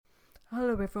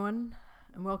Hello everyone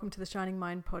and welcome to the Shining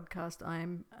Mind podcast.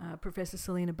 I'm Professor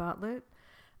Selena Bartlett.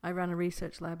 I run a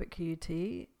research lab at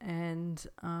QUT and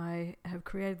I have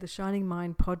created the Shining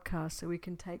Mind podcast so we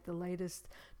can take the latest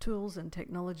tools and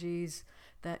technologies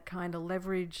that kind of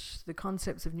leverage the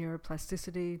concepts of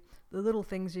neuroplasticity, the little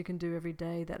things you can do every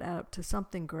day that add up to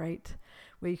something great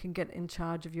where you can get in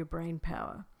charge of your brain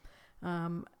power.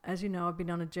 As you know, I've been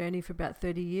on a journey for about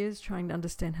 30 years trying to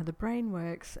understand how the brain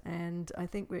works, and I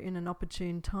think we're in an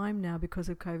opportune time now because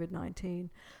of COVID-19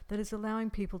 that is allowing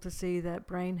people to see that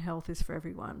brain health is for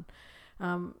everyone.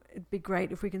 It'd be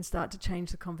great if we can start to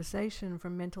change the conversation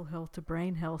from mental health to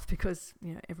brain health because,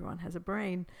 everyone has a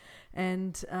brain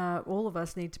and all of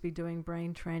us need to be doing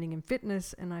brain training and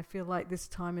fitness, and I feel like this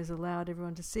time has allowed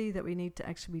everyone to see that we need to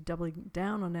actually be doubling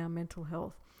down on our mental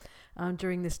health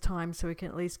during this time so we can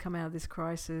at least come out of this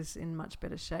crisis in much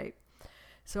better shape.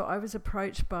 So I was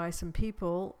approached by some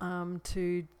people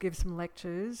to give some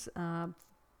lectures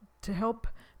to help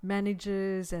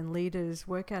managers and leaders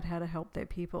work out how to help their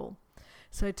people.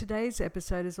 So today's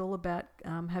episode is all about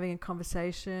having a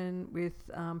conversation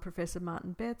with Professor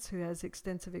Martin Betts, who has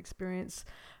extensive experience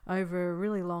over a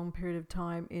really long period of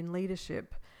time in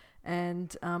leadership,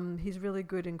 and he's really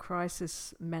good in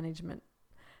crisis management.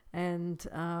 And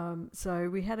so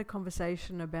we had a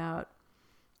conversation about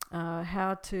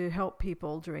how to help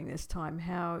people during this time,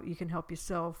 how you can help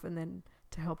yourself and then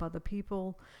to help other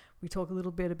people. We talk a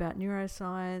little bit about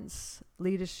neuroscience,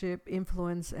 leadership,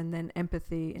 influence, and then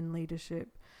empathy in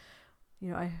leadership.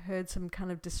 I heard some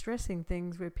kind of distressing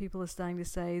things where people are starting to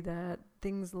say that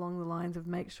things along the lines of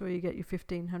make sure you get your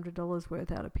 $1,500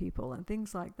 worth out of people and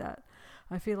things like that.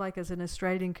 I feel like as an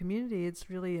Australian community, it's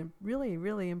really a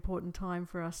really important time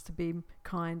for us to be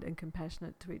kind and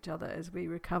compassionate to each other as we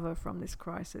recover from this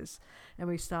crisis and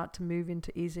we start to move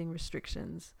into easing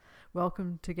restrictions.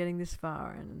 Welcome to getting this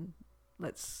far, and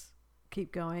let's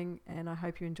keep going, and I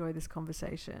hope you enjoy this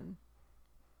conversation.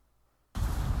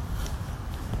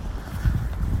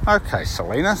 Okay,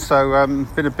 Selena, so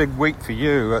been a big week for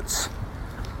you at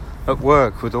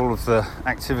work with all of the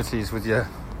activities with your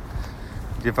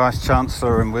Vice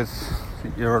Chancellor and with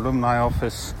your alumni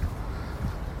office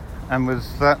and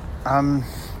with that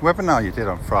webinar you did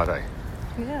on Friday.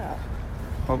 Yeah.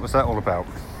 What was that all about?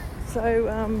 So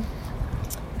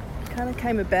it kind of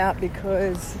came about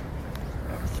because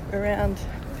around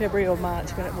February or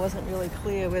March, when it wasn't really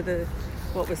clear whether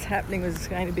what was happening was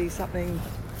going to be something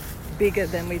bigger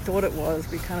than we thought it was.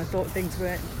 We kind of thought things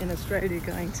were in Australia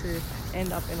going to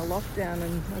end up in a lockdown,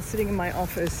 and I was sitting in my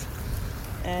office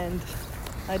and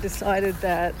I decided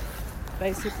that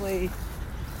basically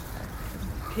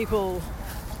people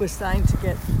were starting to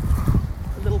get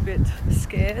a little bit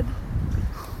scared,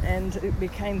 and it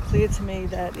became clear to me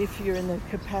that if you're in the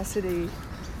capacity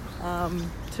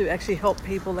to actually help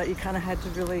people, that you kind of had to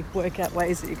really work out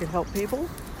ways that you could help people.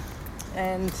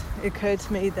 And it occurred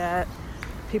to me that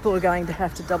people are going to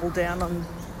have to double down on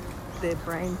their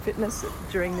brain fitness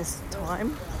during this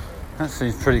time. That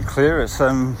seems pretty clear. It's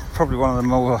probably one of the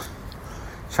more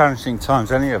challenging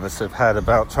times any of us have had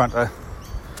about trying to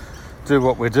do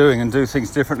what we're doing and do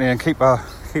things differently and keep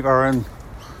our own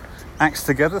acts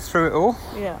together through it all.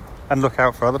 Yeah. And look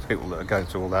out for other people that are going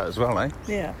through all that as well, eh?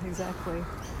 Yeah, exactly.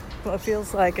 Well, it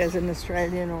feels like as an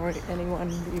Australian or anyone,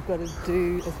 you've got to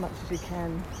do as much as you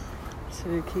can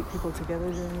to keep people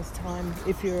together during this time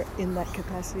if you're in that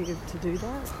capacity to do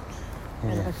that. Yeah.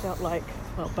 And I felt like,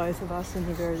 both of us in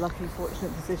a very lucky,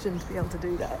 fortunate position to be able to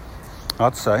do that.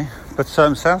 I'd say. But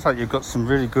sounds like you've got some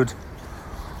really good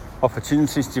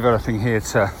opportunities developing here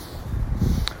to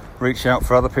reach out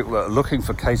for other people that are looking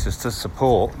for cases to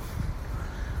support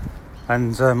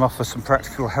and offer some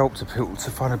practical help to people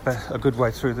to find a good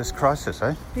way through this crisis,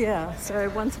 eh? Yeah, so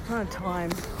once upon a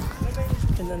time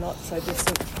in the not so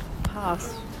distant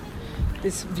past,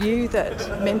 this view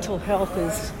that mental health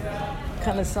is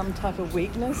kind of some type of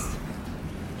weakness.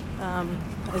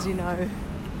 As you know,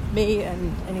 me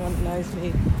and anyone that knows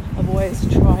me, I've always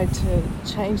tried to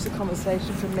change the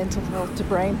conversation from mental health to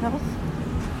brain health.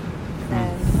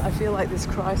 And I feel like this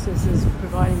crisis is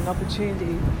providing an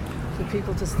opportunity for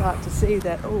people to start to see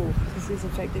that, this is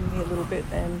affecting me a little bit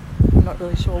and I'm not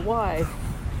really sure why.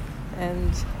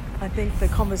 And I think the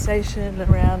conversation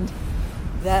around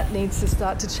that needs to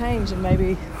start to change, and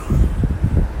maybe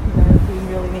we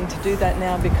really need to do that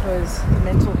now because the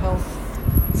mental health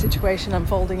situation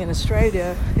unfolding in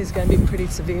Australia is going to be pretty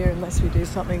severe unless we do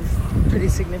something pretty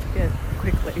significant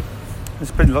quickly.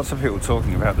 There's been lots of people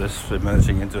talking about this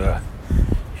emerging into a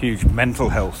huge mental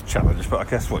health challenge, but I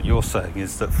guess what you're saying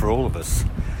is that for all of us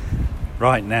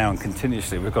right now and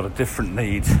continuously we've got a different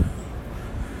need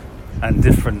and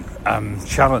different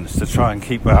challenge to try and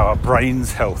keep our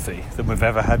brains healthy than we've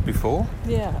ever had before.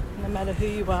 Yeah, no matter who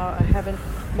you are, I haven't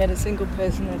met a single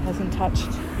person that hasn't touched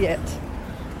yet.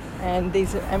 And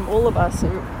all of us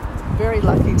are very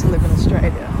lucky to live in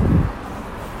Australia.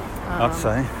 I'd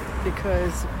say.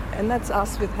 And that's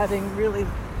us with having really,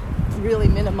 really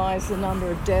minimised the number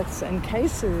of deaths and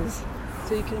cases.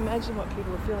 So you can imagine what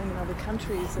people are feeling in other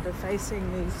countries that are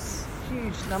facing these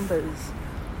huge numbers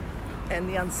and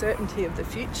the uncertainty of the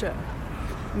future.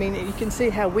 I mean, you can see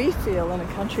how we feel in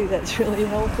a country that's really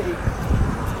healthy.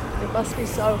 It must be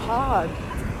so hard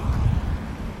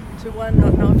to, one,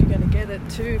 not know if you're going to get it,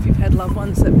 two, if you've had loved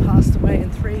ones that passed away,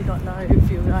 and three, not know if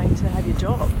you're going to have your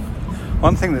job.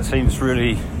 One thing that seems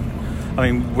really,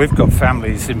 we've got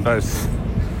families in both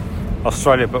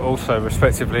Australia but also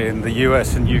respectively in the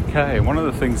US and UK, and one of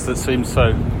the things that seems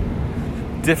so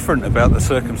different about the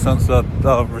circumstances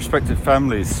our respective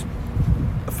families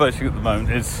are facing at the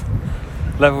moment is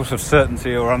levels of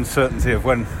certainty or uncertainty of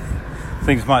when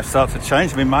things might start to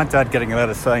change. My dad getting a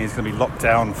letter saying he's going to be locked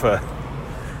down for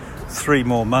 3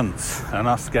 more months, and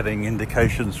us getting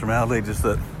indications from our leaders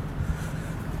that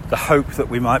the hope that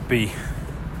we might be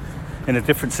in a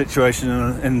different situation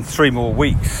in 3 more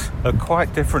weeks are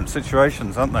quite different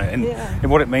situations, aren't they? In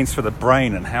what it means for the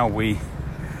brain and how we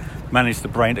manage the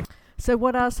brain. So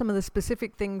what are some of the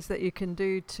specific things that you can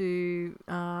do to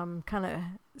kind of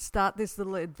start this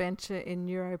little adventure in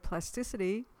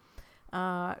neuroplasticity?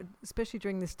 Especially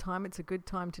during this time, it's a good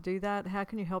time to do that. How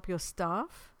can you help your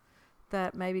staff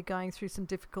that may be going through some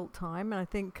difficult time? And I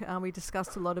think we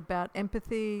discussed a lot about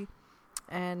empathy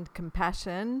and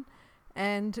compassion.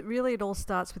 And really it all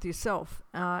starts with yourself.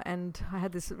 And I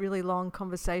had this really long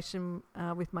conversation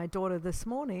with my daughter this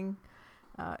morning,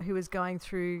 who was going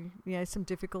through, some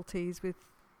difficulties with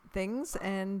things,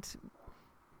 and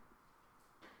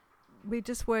we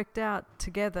just worked out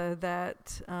together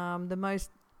that the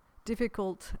most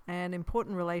difficult and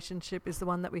important relationship is the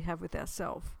one that we have with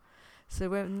ourselves. So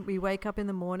when we wake up in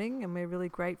the morning and we're really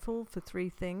grateful for 3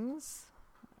 things,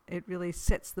 it really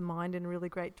sets the mind in a really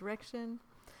great direction.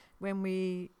 When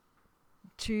we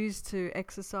choose to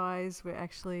exercise, we're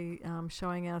actually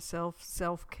showing ourselves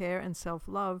self-care and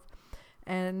self-love.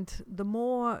 And the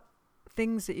more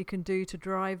things that you can do to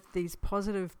drive these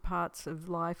positive parts of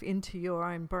life into your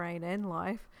own brain and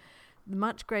life, the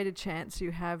much greater chance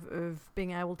you have of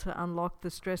being able to unlock the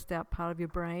stressed out part of your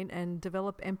brain and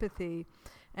develop empathy.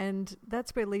 And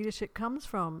that's where leadership comes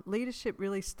from. Leadership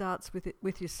really starts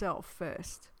with yourself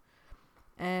first.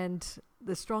 And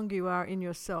the stronger you are in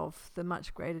yourself, the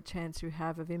much greater chance you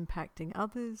have of impacting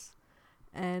others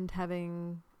and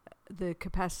having the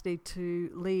capacity to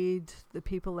lead the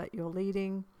people that you're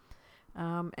leading,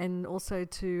 and also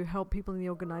to help people in the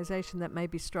organisation that may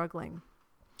be struggling.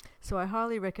 So I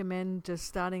highly recommend just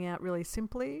starting out really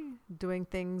simply, doing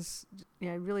things,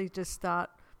 really just start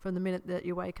from the minute that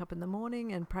you wake up in the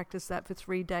morning and practice that for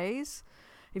 3 days.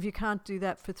 If you can't do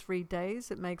that for 3 days,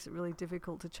 it makes it really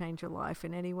difficult to change your life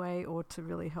in any way or to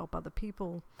really help other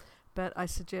people. But I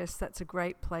suggest that's a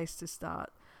great place to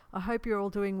start. I hope you're all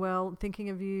doing well. Thinking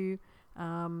of you.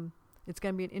 It's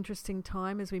going to be an interesting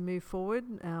time as we move forward,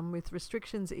 with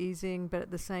restrictions easing, but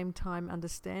at the same time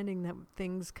understanding that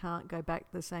things can't go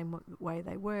back the same way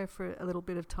they were for a little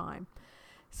bit of time.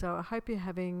 So I hope you're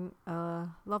having a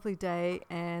lovely day,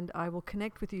 and I will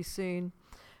connect with you soon.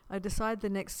 I decided the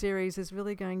next series is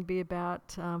really going to be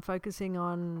about focusing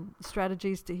on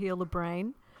strategies to heal the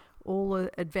brain, all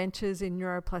the adventures in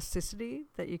neuroplasticity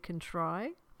that you can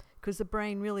try, because the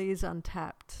brain really is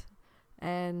untapped.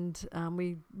 And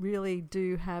we really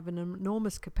do have an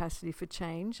enormous capacity for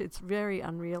change. It's very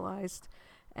unrealized.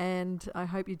 And I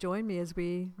hope you join me as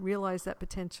we realize that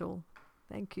potential.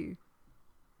 Thank you.